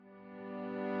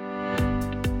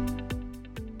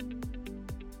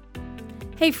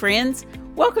Hey friends,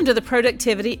 welcome to the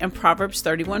Productivity and Proverbs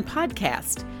 31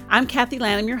 podcast. I'm Kathy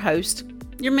Lanham, your host,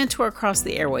 your mentor across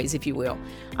the airways, if you will.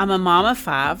 I'm a mom of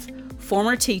 5,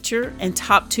 former teacher, and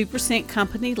top 2%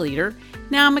 company leader.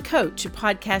 Now I'm a coach, a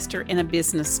podcaster, and a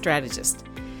business strategist.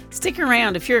 Stick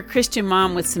around if you're a Christian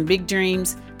mom with some big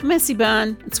dreams, a messy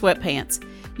bun, and sweatpants.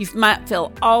 You might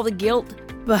feel all the guilt,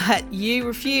 but you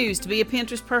refuse to be a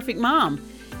Pinterest perfect mom.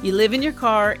 You live in your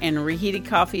car and reheated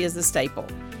coffee is a staple.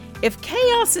 If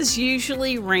chaos is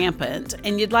usually rampant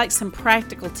and you'd like some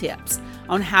practical tips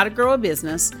on how to grow a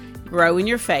business, grow in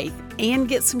your faith, and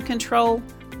get some control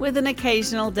with an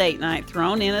occasional date night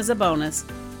thrown in as a bonus,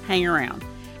 hang around.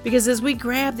 Because as we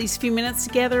grab these few minutes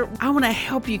together, I want to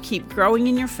help you keep growing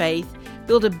in your faith,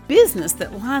 build a business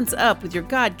that lines up with your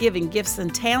God-given gifts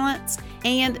and talents,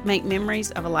 and make memories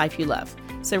of a life you love.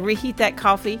 So reheat that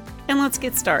coffee and let's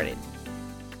get started.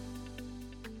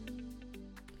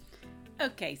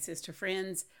 Okay, sister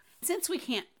friends, since we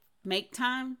can't make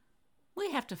time, we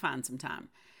have to find some time.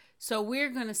 So we're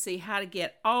going to see how to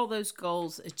get all those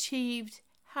goals achieved,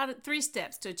 3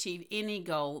 steps to achieve any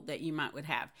goal that you might would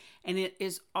have. And it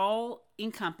is all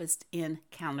encompassed in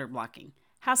calendar blocking.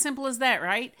 How simple is that,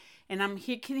 right? And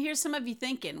can hear some of you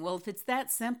thinking, well, if it's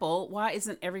that simple, why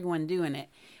isn't everyone doing it?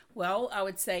 Well, I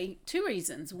would say 2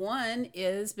 reasons. 1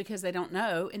 is because they don't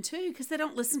know, and 2, because they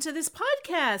don't listen to this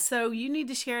podcast. So you need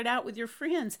to share it out with your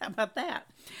friends. How about that?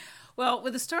 Well,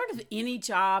 with the start of any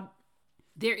job,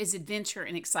 there is adventure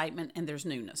and excitement, and there's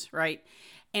newness, right?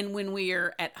 And when we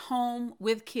are at home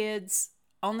with kids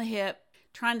on the hip,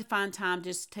 trying to find time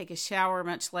just to take a shower,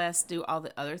 much less do all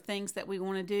the other things that we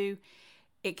want to do,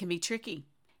 it can be tricky.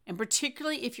 And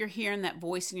particularly if you're hearing that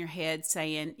voice in your head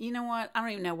saying, you know what, I don't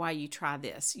even know why you try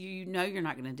this. You know you're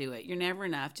not going to do it. You're never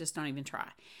enough. Just don't even try.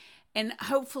 And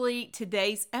hopefully with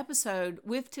today's episode,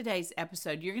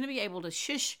 you're going to be able to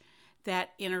shush that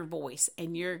inner voice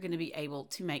and you're going to be able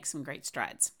to make some great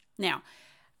strides. Now,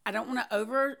 I don't want to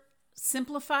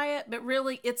oversimplify it, but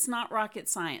really it's not rocket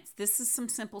science. This is some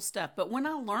simple stuff. But when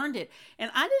I learned it, and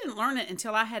I didn't learn it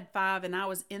until I had 5 and I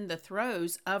was in the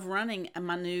throes of running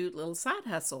my new little side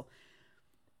hustle.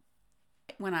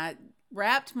 When I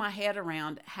wrapped my head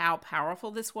around how powerful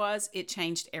this was, it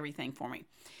changed everything for me.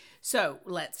 So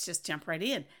let's just jump right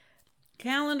in.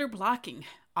 Calendar blocking.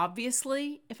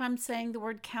 Obviously, if I'm saying the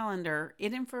word calendar,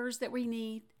 it infers that we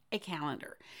need a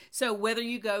calendar. So whether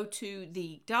you go to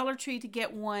the Dollar Tree to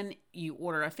get one, you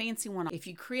order a fancy one, if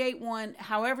you create one,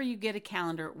 however you get a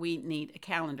calendar, we need a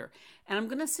calendar. And I'm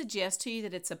going to suggest to you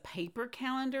that it's a paper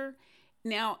calendar.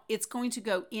 Now, it's going to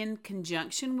go in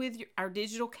conjunction with our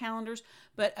digital calendars,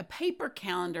 but a paper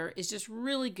calendar is just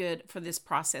really good for this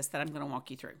process that I'm going to walk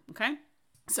you through, okay?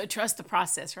 So trust the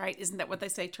process, right? Isn't that what they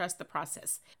say? Trust the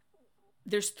process.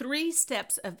 There's 3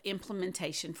 steps of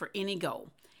implementation for any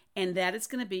goal. And that is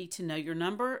going to be to know your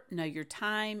number, know your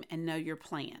time, and know your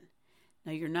plan.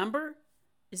 Know your number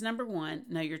is number 1,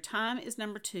 know your time is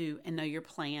number 2, and know your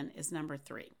plan is number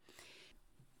 3.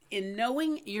 In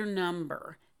knowing your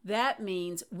number, that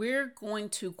means we're going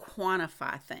to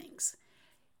quantify things.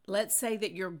 Let's say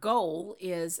that your goal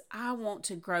is, I want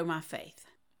to grow my faith.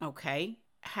 Okay,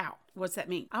 how? What's that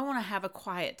mean? I want to have a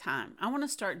quiet time. I want to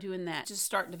start doing that. Just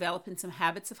start developing some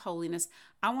habits of holiness.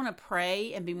 I want to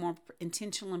pray and be more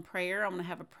intentional in prayer. I want to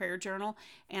have a prayer journal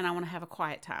and I want to have a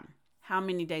quiet time. How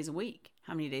many days a week?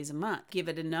 How many days a month? Give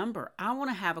it a number. I want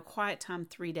to have a quiet time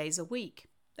 3 days a week.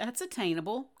 That's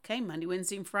attainable. Okay, Monday,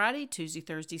 Wednesday, and Friday, Tuesday,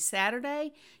 Thursday,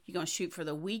 Saturday. You're going to shoot for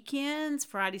the weekends,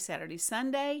 Friday, Saturday,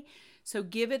 Sunday. So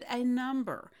give it a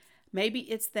number. Maybe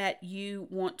it's that you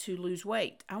want to lose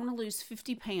weight. I want to lose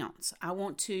 50 pounds. I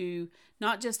want to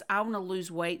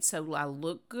lose weight so I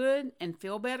look good and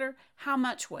feel better. How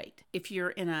much weight? If you're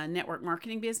in a network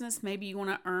marketing business, maybe you want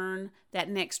to earn that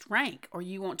next rank or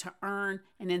you want to earn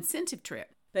an incentive trip.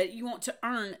 But you want to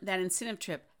earn that incentive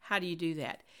trip. How do you do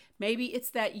that? Maybe it's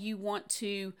that you want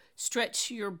to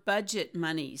stretch your budget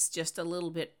monies just a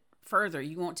little bit further.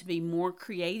 You want to be more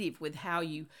creative with how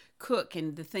you cook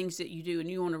and the things that you do,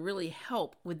 and you want to really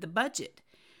help with the budget.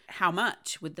 How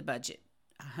much with the budget?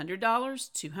 $100,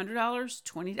 $200,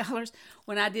 $20.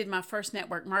 When I did my first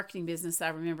network marketing business, I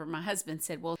remember my husband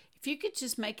said, well, if you could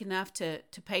just make enough to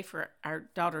pay for our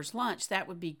daughter's lunch, that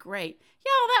would be great.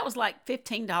 Y'all, that was like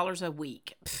 $15 a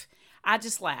week. I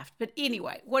just laughed. But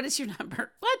anyway, what is your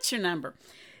number? What's your number?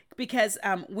 Because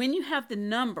when you have the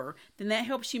number, then that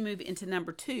helps you move into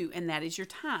number 2, and that is your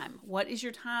time. What is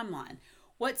your timeline?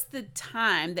 What's the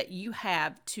time that you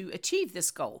have to achieve this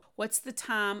goal? What's the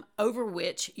time over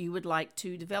which you would like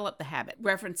to develop the habit?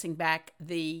 Referencing back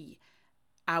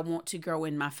I want to grow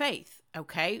in my faith,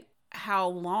 okay? how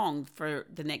long, for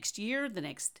the next year, the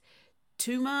next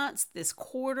 2 months, this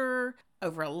quarter,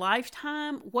 over a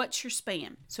lifetime? What's your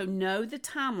span? So know the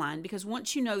timeline, because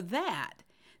once you know that,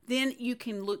 then you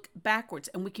can look backwards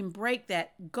and we can break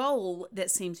that goal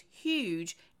that seems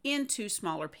huge into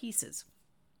smaller pieces.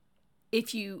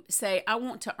 If you say, I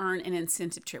want to earn an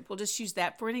incentive trip, we'll just use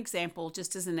that for an example,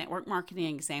 just as a network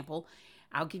marketing example.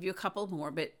 I'll give you a couple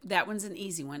more, but that one's an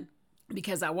easy one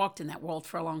because I walked in that world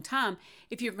for a long time.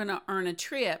 If you're going to earn a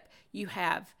trip, you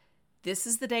have, this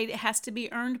is the date it has to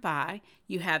be earned by.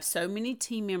 You have so many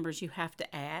team members you have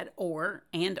to add, or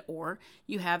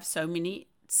you have so many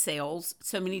sales,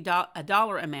 so many a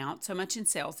dollar amount, so much in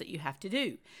sales that you have to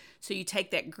do. So you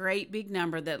take that great big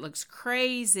number that looks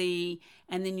crazy,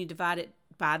 and then you divide it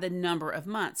by the number of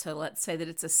months. So let's say that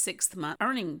it's a 6-month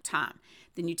earning time.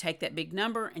 Then you take that big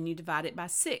number and you divide it by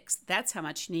 6. That's how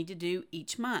much you need to do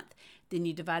each month. Then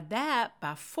you divide that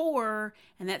by 4,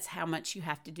 and that's how much you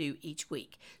have to do each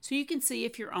week. So you can see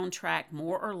if you're on track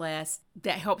more or less.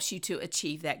 That helps you to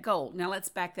achieve that goal. Now let's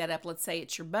back that up. Let's say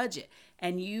it's your budget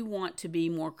and you want to be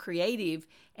more creative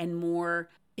and more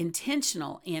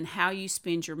intentional in how you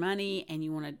spend your money, and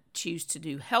you want to choose to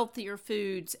do healthier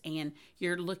foods, and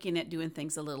you're looking at doing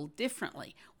things a little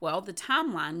differently. Well, the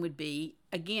timeline would be,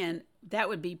 again, that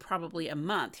would be probably a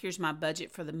month. Here's my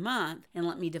budget for the month, and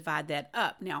let me divide that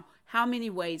up. Now, how many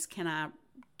ways can I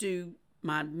do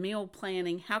my meal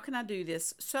planning? How can I do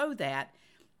this so that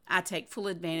I take full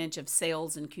advantage of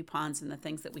sales and coupons and the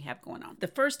things that we have going on? The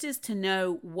first is to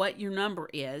know what your number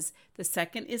is. The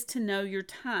second is to know your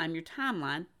time, your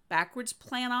timeline, backwards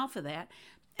plan off of that.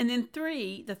 And then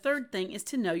the third thing is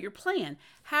to know your plan.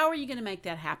 How are you going to make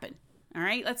that happen? All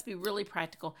right, let's be really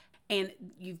practical. And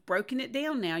you've broken it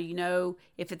down now. You know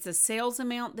if it's a sales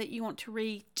amount that you want to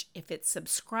reach, if it's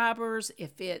subscribers,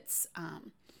 if it's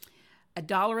a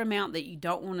dollar amount that you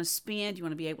don't want to spend, you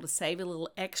want to be able to save a little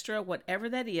extra, whatever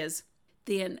that is,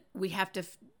 then we have to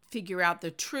figure out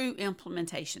the true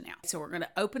implementation now. So we're going to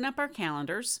open up our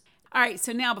calendars. All right,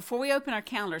 so now before we open our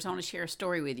calendars, I want to share a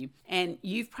story with you. And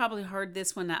you've probably heard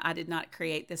this one. I did not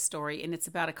create this story. And it's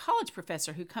about a college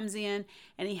professor who comes in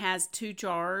and he has 2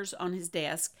 jars on his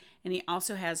desk. And he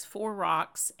also has 4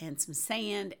 rocks and some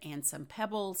sand and some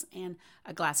pebbles and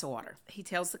a glass of water. He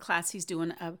tells the class he's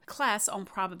doing a class on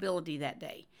probability that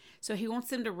day. So he wants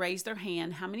them to raise their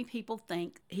hand. How many people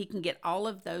think he can get all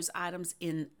of those items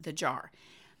in the jar?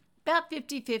 About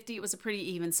 50-50, it was a pretty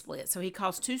even split. So he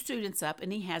calls 2 students up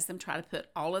and he has them try to put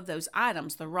all of those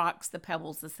items, the rocks, the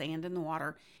pebbles, the sand, and the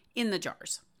water, in the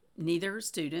jars. Neither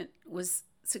student was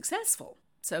successful.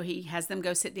 So he has them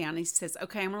go sit down and he says,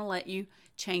 okay, I'm going to let you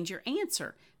change your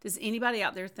answer. Does anybody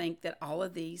out there think that all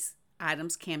of these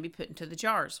items can be put into the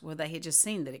jars? Well, they had just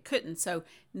seen that it couldn't. So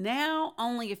now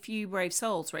only a few brave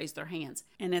souls raised their hands.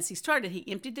 And as he started, he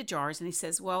emptied the jars and he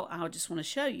says, well, I just want to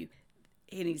show you.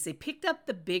 And he picked up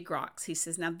the big rocks. He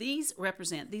says, now these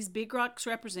big rocks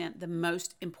represent the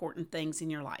most important things in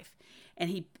your life. And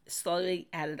he slowly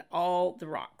added all the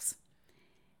rocks.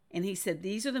 And he said,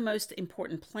 these are the most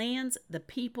important plans, the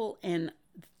people, and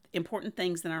important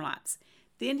things in our lives.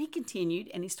 Then he continued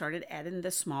and he started adding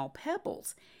the small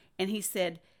pebbles. And he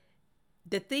said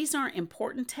that these aren't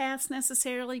important tasks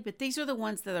necessarily, but these are the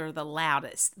ones that are the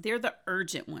loudest. They're the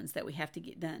urgent ones that we have to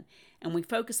get done. And we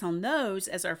focus on those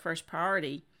as our first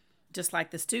priority, just like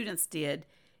the students did.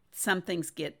 Some things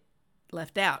get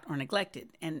left out or neglected.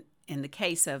 And in the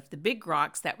case of the big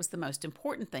rocks, that was the most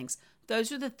important things.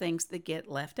 Those are the things that get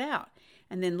left out.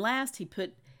 And then last, he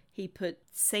put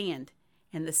sand,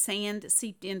 and the sand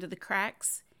seeped into the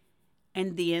cracks.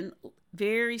 And then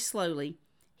very slowly,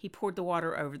 he poured the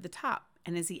water over the top.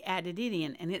 And as he added it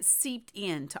in, and it seeped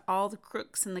into all the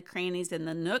crooks and the crannies and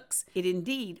the nooks, it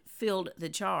indeed filled the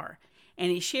jar.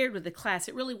 And he shared with the class,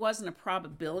 it really wasn't a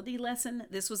probability lesson.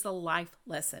 This was a life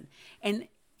lesson. And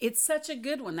it's such a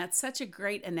good one. That's such a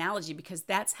great analogy, because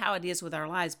that's how it is with our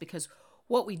lives. Because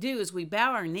what we do is we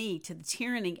bow our knee to the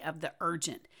tyranny of the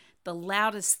urgent, the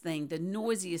loudest thing, the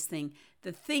noisiest thing,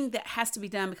 the thing that has to be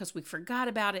done because we forgot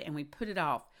about it and we put it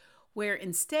off. Where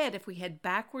instead, if we had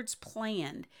backwards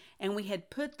planned and we had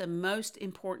put the most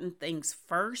important things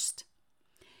first,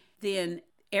 then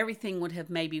everything would have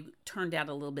maybe turned out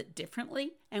a little bit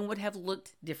differently and would have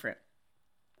looked different.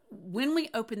 When we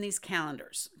open these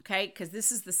calendars, okay, because this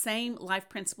is the same life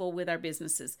principle with our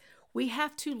businesses, we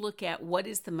have to look at what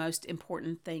is the most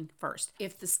important thing first.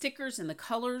 If the stickers and the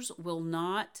colors will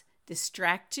not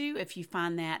distract you, if you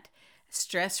find that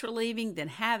stress relieving, then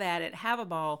have at it, have a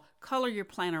ball, color your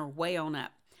planner way on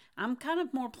up. I'm kind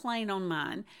of more plain on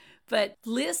mine But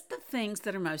list the things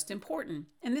that are most important.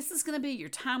 And this is going to be your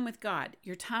time with God,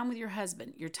 your time with your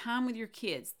husband, your time with your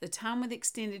kids, the time with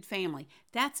extended family.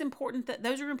 That's important.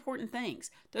 Those are important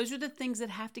things. Those are the things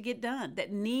that have to get done,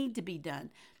 that need to be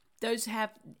done. Those have,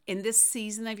 in this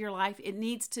season of your life, it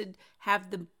needs to have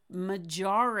the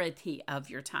majority of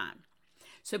your time.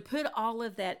 So put all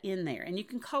of that in there, and you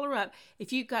can color up.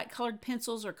 If you've got colored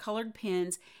pencils or colored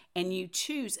pens and you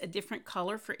choose a different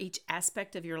color for each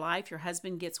aspect of your life, your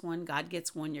husband gets one, God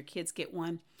gets one, your kids get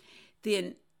one,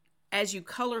 then as you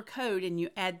color code and you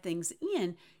add things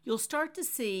in, you'll start to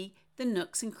see the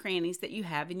nooks and crannies that you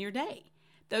have in your day.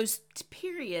 Those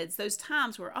periods, those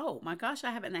times where, oh my gosh,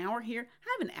 I have an hour here.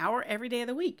 I have an hour every day of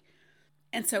the week.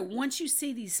 And so once you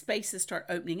see these spaces start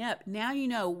opening up, now you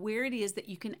know where it is that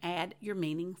you can add your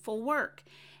meaningful work.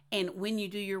 And when you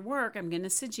do your work, I'm going to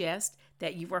suggest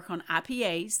that you work on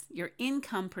IPAs, your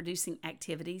income producing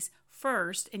activities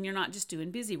first, and you're not just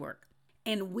doing busy work.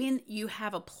 And when you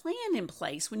have a plan in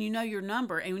place, when you know your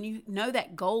number and when you know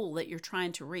that goal that you're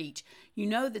trying to reach, you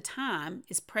know the time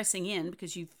is pressing in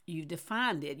because you've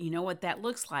defined it, you know what that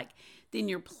looks like, then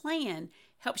your plan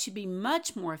helps you be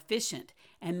much more efficient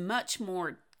and much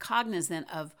more cognizant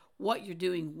of what you're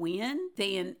doing when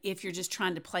than if you're just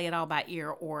trying to play it all by ear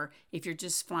or if you're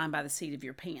just flying by the seat of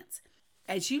your pants.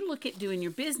 As you look at doing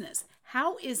your business,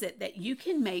 how is it that you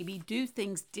can maybe do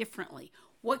things differently?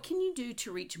 What can you do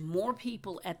to reach more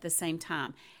people at the same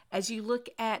time? As you look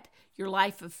at your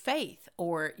life of faith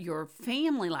or your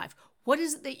family life, what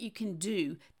is it that you can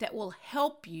do that will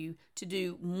help you to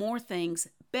do more things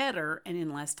better and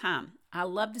in less time? I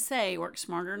love to say work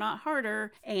smarter, not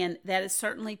harder, and that is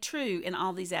certainly true in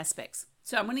all these aspects.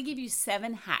 So I'm going to give you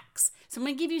 7 hacks. So I'm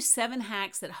going to give you 7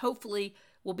 hacks that hopefully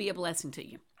will be a blessing to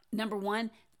you. Number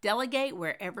 1, delegate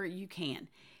wherever you can.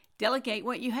 Delegate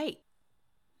what you hate.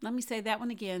 Let me say that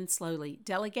one again slowly.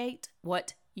 Delegate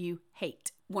what you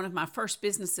hate. One of my first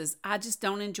businesses, I just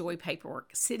don't enjoy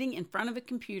paperwork. Sitting in front of a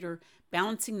computer,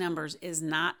 balancing numbers is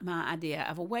not my idea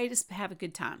of a way to have a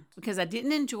good time. Because I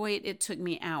didn't enjoy it, it took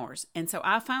me hours. And so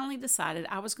I finally decided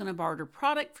I was going to barter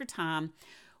product for time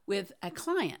with a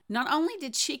client. Not only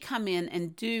did she come in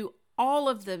and do all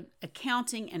of the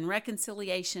accounting and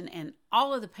reconciliation and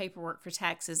all of the paperwork for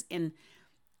taxes in,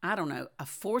 I don't know, a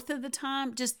fourth of the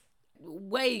time, just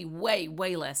way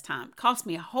less time. Cost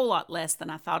me a whole lot less than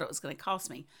I thought it was going to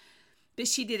cost me. But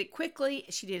she did it quickly,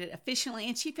 she did it efficiently,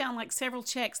 and she found like several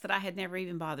checks that I had never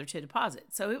even bothered to deposit.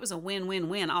 So it was a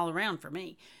win-win-win all around for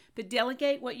me. But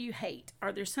delegate what you hate.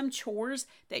 Are there some chores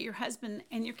that your husband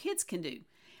and your kids can do?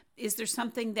 Is there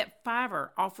something that Fiverr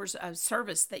offers a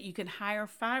service that you can hire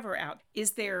Fiverr out?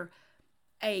 Is there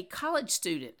a college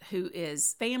student who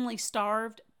is family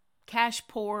starved, cash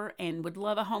poor, and would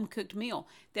love a home-cooked meal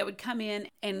that would come in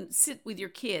and sit with your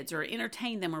kids or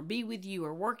entertain them or be with you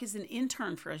or work as an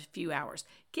intern for a few hours?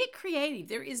 Get creative.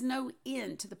 There is no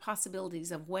end to the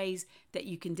possibilities of ways that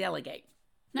you can delegate.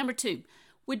 Number 2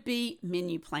 would be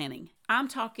menu planning. I'm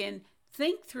talking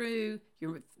think through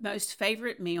your most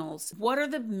favorite meals. What are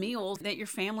the meals that your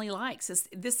family likes?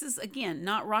 This is, again,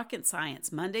 not rocket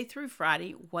science. Monday through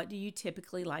Friday, what do you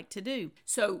typically like to do?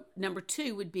 So number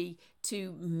 2 would be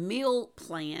to meal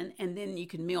plan, and then you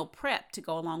can meal prep to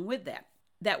go along with that.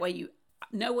 That way you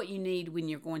know what you need when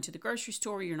you're going to the grocery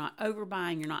store. You're not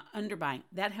overbuying, you're not underbuying.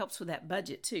 That helps with that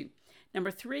budget too. Number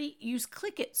 3, use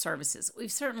Click-It services.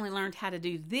 We've certainly learned how to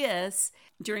do this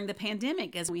during the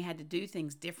pandemic as we had to do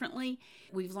things differently.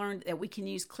 We've learned that we can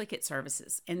use Click-It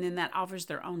services, and then that offers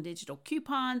their own digital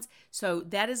coupons. So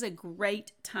that is a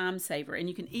great time saver. And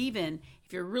you can even,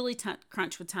 if you're really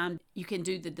crunched with time, you can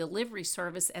do the delivery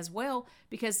service as well,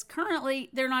 because currently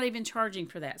they're not even charging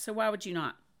for that. So why would you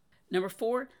not? Number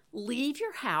 4, leave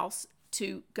your house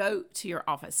to go to your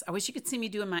office. I wish you could see me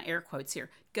doing my air quotes here.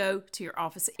 Go to your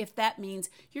office. If that means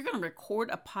you're going to record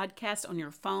a podcast on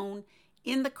your phone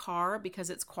in the car because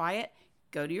it's quiet,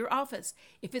 go to your office.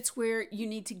 If it's where you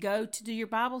need to go to do your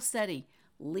Bible study,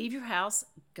 leave your house,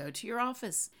 go to your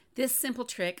office. This simple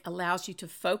trick allows you to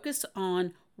focus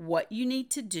on what you need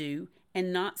to do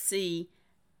and not see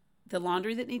the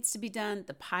laundry that needs to be done,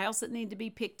 the piles that need to be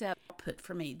picked up. Put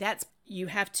for me, you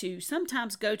have to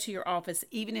sometimes go to your office,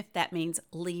 even if that means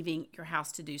leaving your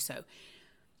house to do so.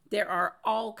 There are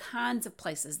all kinds of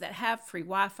places that have free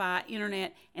Wi-Fi,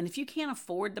 internet, and if you can't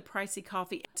afford the pricey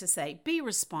coffee, to say, be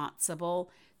responsible.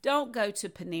 Don't go to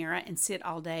Panera and sit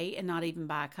all day and not even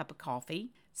buy a cup of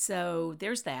coffee. So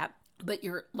there's that. But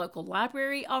your local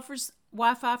library offers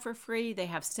Wi-Fi for free. They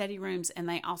have study rooms, and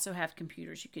they also have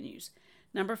computers you can use.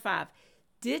 Number 5,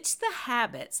 ditch the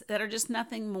habits that are just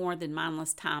nothing more than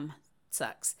mindless time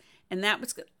sucks. And that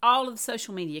was good. All of the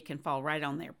social media can fall right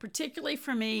on there, particularly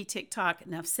for me, TikTok,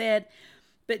 enough said.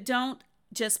 But don't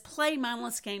just play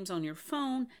mindless games on your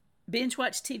phone, binge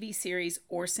watch TV series,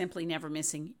 or simply never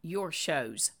missing your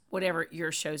shows, whatever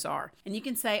your shows are. And you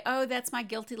can say, oh, that's my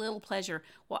guilty little pleasure.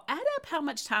 Well, add up how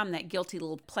much time that guilty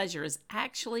little pleasure is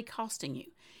actually costing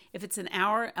you. If it's an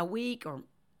hour a week or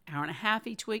hour and a half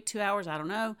each week, 2 hours, I don't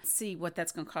know. See what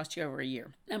that's going to cost you over a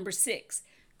year. Number 6,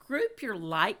 group your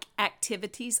like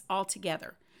activities all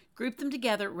together. Group them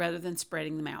together rather than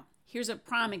spreading them out. Here's a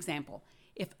prime example.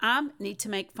 If I need to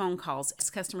make phone calls as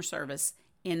customer service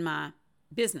in my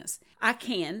business, I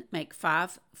can make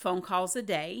 5 phone calls a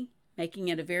day, making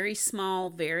it a very small,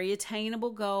 very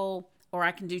attainable goal, or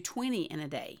I can do 20 in a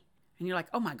day. And you're like,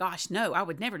 oh my gosh, no, I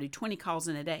would never do 20 calls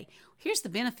in a day. Here's the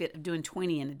benefit of doing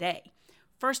 20 in a day.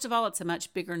 First of all, it's a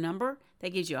much bigger number.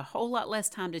 That gives you a whole lot less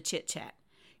time to chit-chat.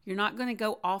 You're not going to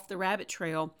go off the rabbit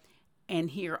trail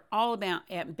and hear all about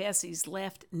Aunt Bessie's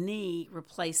left knee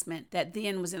replacement that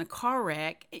then was in a car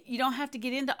wreck. You don't have to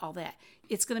get into all that.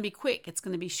 It's going to be quick. It's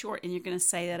going to be short, and you're going to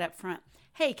say that up front.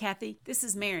 Hey, Kathy, this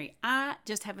is Mary. I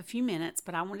just have a few minutes,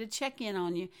 but I wanted to check in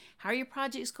on you. How are your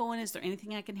projects going? Is there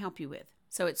anything I can help you with?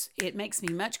 So it makes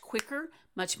me much quicker,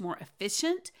 much more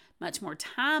efficient, much more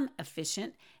time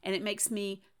efficient, and it makes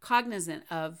me cognizant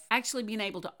of actually being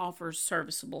able to offer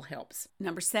serviceable helps.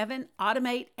 Number 7,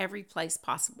 automate every place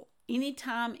possible.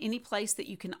 Anytime, any place that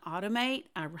you can automate,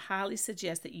 I highly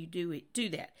suggest that you do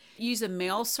that. Use a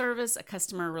mail service, a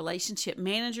customer relationship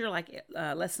manager like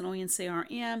Lessonian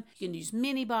CRM. You can use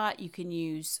Minibot. You can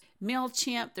use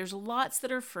MailChimp. There's lots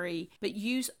that are free, but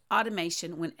use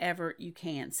automation whenever you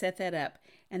can. Set that up.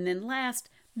 And then last,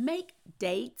 make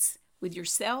dates with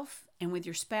yourself and with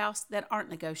your spouse that aren't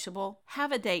negotiable.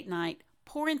 Have a date night.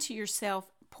 Pour into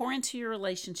yourself. Pour into your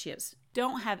relationships.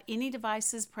 Don't have any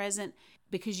devices present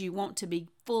because you want to be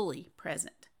fully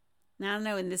present. Now, I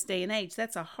know in this day and age,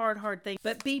 that's a hard thing,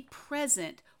 but be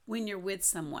present when you're with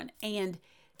someone. And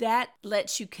that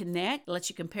lets you connect, lets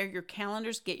you compare your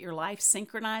calendars, get your life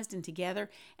synchronized and together,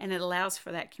 and it allows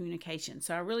for that communication.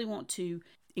 So I really want to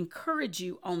encourage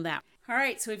you on that. All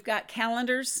right, so we've got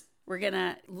calendars. We're going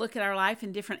to look at our life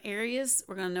in different areas.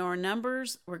 We're going to know our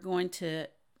numbers. We're going to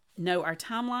know our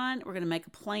timeline. We're going to make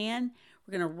a plan.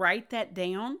 We're going to write that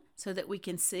down so that we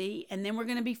can see, and then we're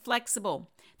going to be flexible.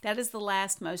 That is the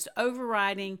last, most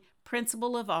overriding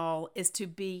principle of all, is to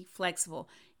be flexible.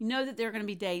 You know that there are going to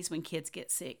be days when kids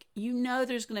get sick. You know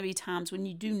there's going to be times when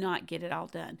you do not get it all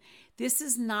done. This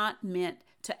is not meant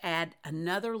to add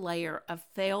another layer of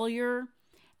failure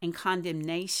and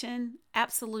condemnation.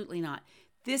 Absolutely not.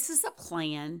 This is a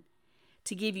plan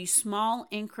to give you small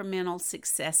incremental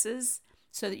successes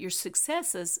so that your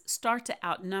successes start to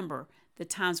outnumber the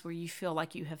times where you feel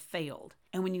like you have failed.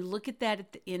 And when you look at that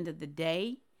at the end of the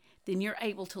day, then you're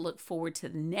able to look forward to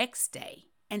the next day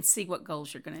and see what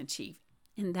goals you're going to achieve.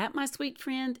 And that, my sweet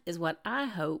friend, is what I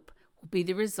hope will be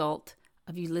the result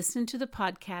of you listening to the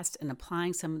podcast and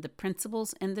applying some of the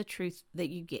principles and the truth that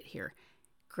you get here.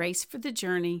 Grace for the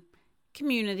journey,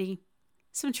 community,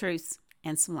 some truths,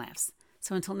 and some laughs.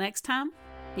 So until next time,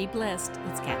 be blessed.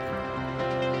 It's Kathy.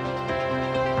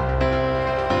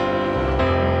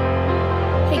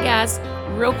 Hey guys,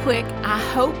 real quick, I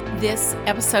hope this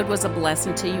episode was a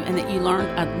blessing to you and that you learned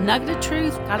a nugget of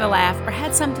truth, got a laugh, or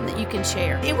had something that you can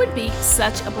share. It would be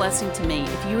such a blessing to me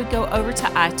if you would go over to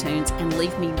iTunes and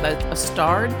leave me both a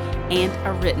starred and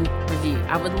a written review.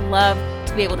 I would love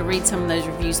to be able to read some of those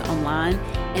reviews online,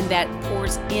 and that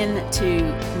pours into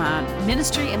my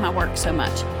ministry and my work so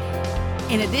much.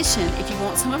 In addition, if you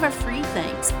want some of our free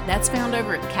things, that's found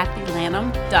over at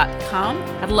kathylanham.com.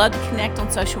 I'd love to connect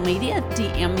on social media.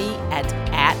 DM me at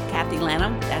Kathy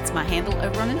Lanham. That's my handle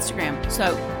over on Instagram.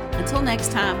 So until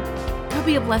next time, go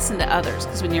be a blessing to others,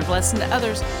 because when you're a blessing to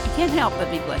others, you can't help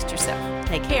but be blessed yourself.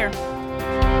 Take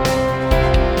care.